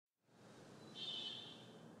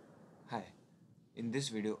Hi, in this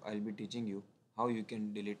video I'll be teaching you how you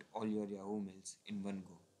can delete all your Yahoo mails in one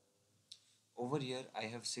go. Over here I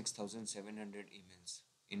have 6700 emails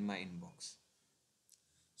in my inbox.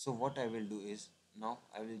 So what I will do is now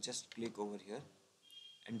I will just click over here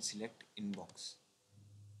and select inbox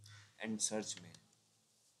and search mail.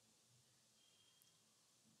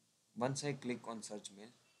 Once I click on search mail,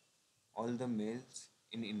 all the mails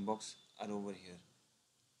in inbox are over here.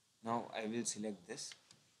 Now I will select this.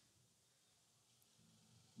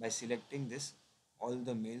 By selecting this, all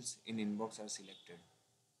the mails in inbox are selected.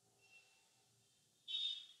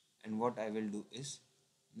 And what I will do is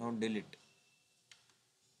now delete.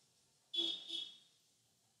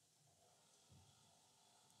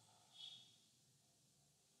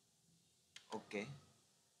 Okay.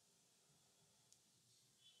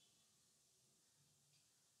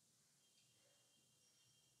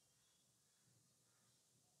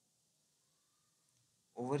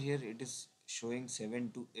 Over here it is showing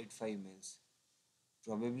 7285 mails.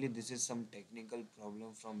 Probably this is some technical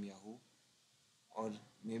problem from Yahoo or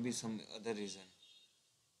maybe some other reason.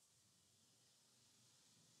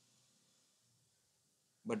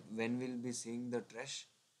 But when we'll be seeing the trash,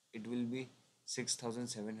 it will be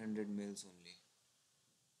 6700 mails only.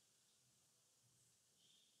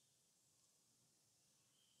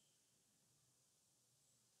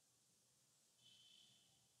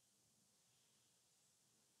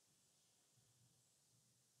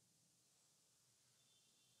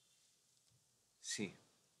 See,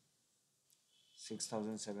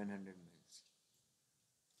 6700 mails.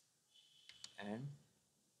 And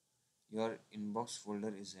your inbox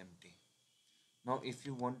folder is empty. Now if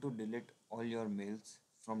you want to delete all your mails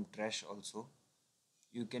from trash also,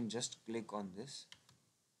 you can just click on this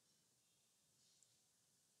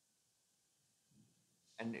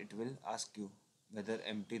and it will ask you whether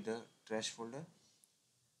empty the trash folder,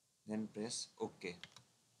 then press OK.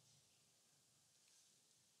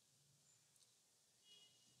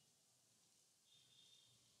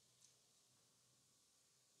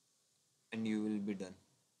 And you will be done.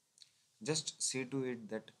 Just see to it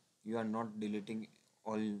that you are not deleting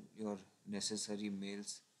all your necessary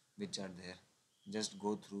mails which are there. Just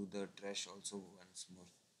go through the trash also once more.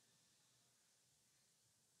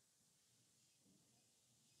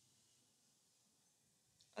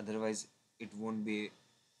 Otherwise, it won't be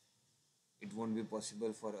it won't be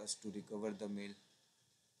possible for us to recover the mail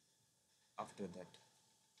after that.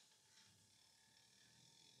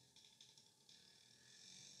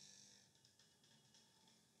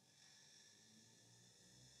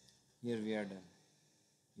 Here we are done.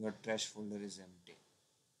 Your trash folder is empty.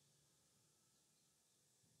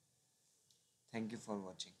 Thank you for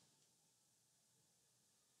watching.